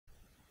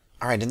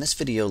Alright, in this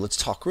video, let's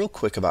talk real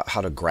quick about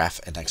how to graph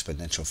an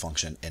exponential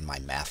function in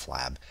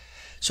MyMathLab.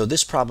 So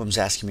this problem is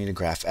asking me to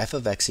graph f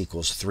of x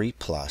equals 3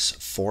 plus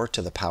 4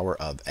 to the power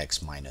of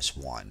x minus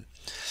 1.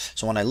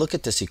 So when I look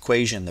at this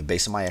equation, the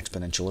base of my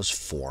exponential is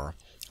 4.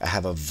 I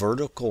have a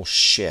vertical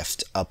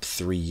shift up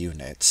 3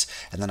 units,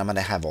 and then I'm going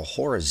to have a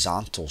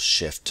horizontal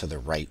shift to the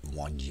right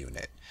 1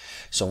 unit.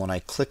 So when I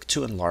click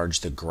to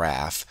enlarge the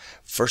graph,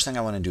 first thing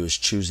I want to do is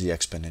choose the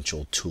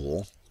exponential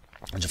tool.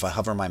 And if I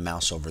hover my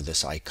mouse over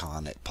this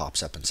icon, it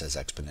pops up and says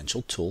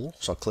Exponential Tool.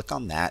 So I'll click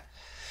on that.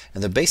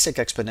 And the basic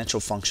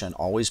exponential function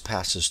always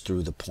passes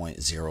through the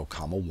point 0,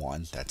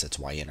 1. That's its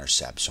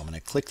y-intercept. So I'm going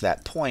to click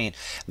that point,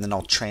 and then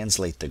I'll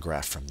translate the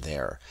graph from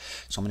there.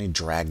 So I'm going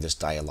to drag this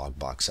dialog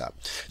box up.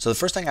 So the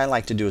first thing I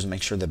like to do is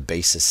make sure the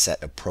base is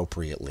set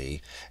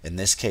appropriately. In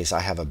this case,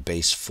 I have a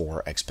base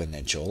 4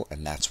 exponential,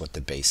 and that's what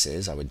the base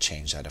is. I would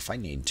change that if I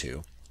need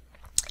to.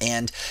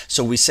 And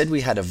so we said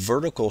we had a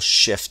vertical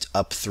shift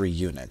up 3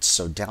 units.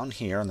 So down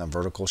here in the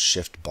vertical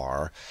shift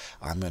bar,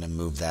 I'm going to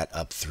move that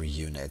up 3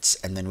 units.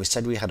 And then we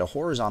said we had a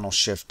horizontal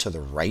shift to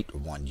the right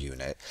 1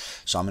 unit.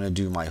 So I'm going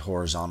to do my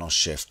horizontal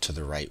shift to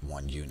the right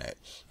 1 unit.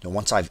 Now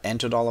once I've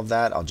entered all of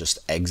that, I'll just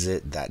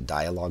exit that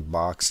dialog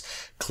box,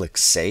 click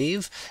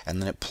Save, and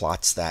then it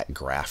plots that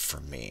graph for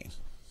me.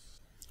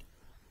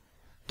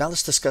 Now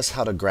let's discuss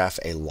how to graph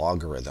a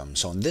logarithm.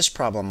 So in this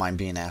problem, I'm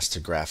being asked to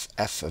graph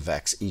f of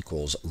x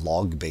equals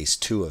log base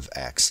 2 of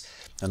x.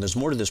 Now there's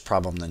more to this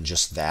problem than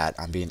just that.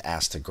 I'm being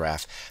asked to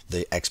graph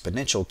the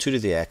exponential 2 to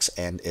the x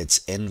and its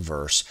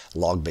inverse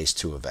log base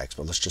 2 of x.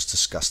 But let's just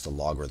discuss the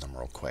logarithm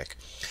real quick.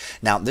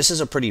 Now this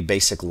is a pretty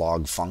basic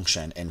log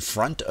function. In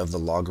front of the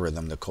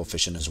logarithm, the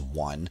coefficient is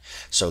 1.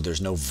 So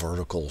there's no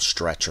vertical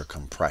stretch or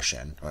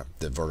compression.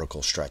 The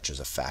vertical stretch is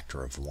a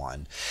factor of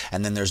 1.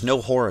 And then there's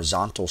no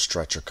horizontal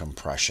stretch or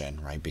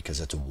compression, right? Because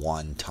it's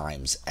 1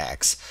 times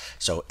x.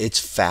 So its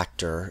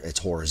factor, its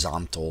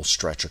horizontal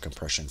stretch or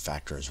compression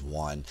factor is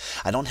 1.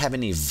 I don't have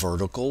any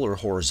vertical or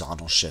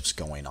horizontal shifts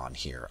going on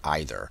here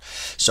either.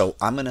 So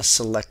I'm going to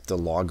select the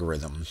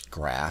logarithm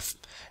graph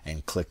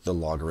and click the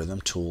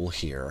logarithm tool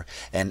here.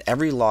 And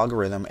every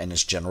logarithm in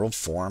its general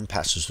form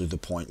passes through the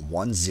point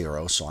 1,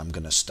 0. So I'm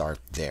going to start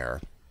there.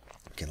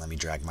 Okay, let me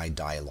drag my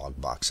dialog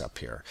box up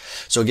here.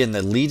 So again,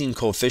 the leading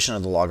coefficient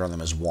of the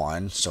logarithm is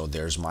 1, so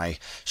there's my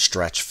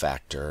stretch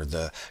factor.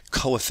 The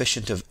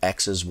coefficient of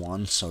x is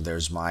 1, so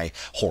there's my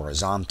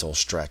horizontal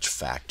stretch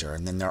factor.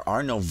 And then there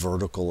are no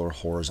vertical or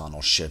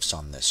horizontal shifts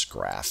on this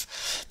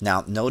graph.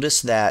 Now,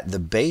 notice that the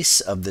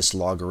base of this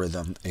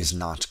logarithm is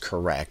not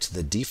correct.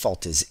 The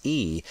default is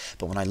e,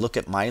 but when I look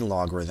at my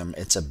logarithm,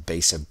 it's a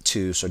base of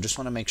 2. So I just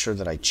want to make sure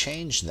that I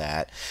change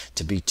that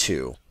to be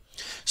 2.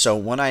 So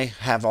when I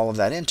have all of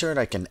that entered,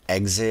 I can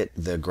exit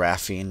the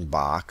graphing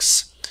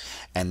box,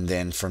 and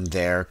then from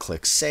there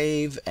click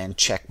Save and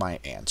check my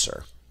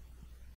answer.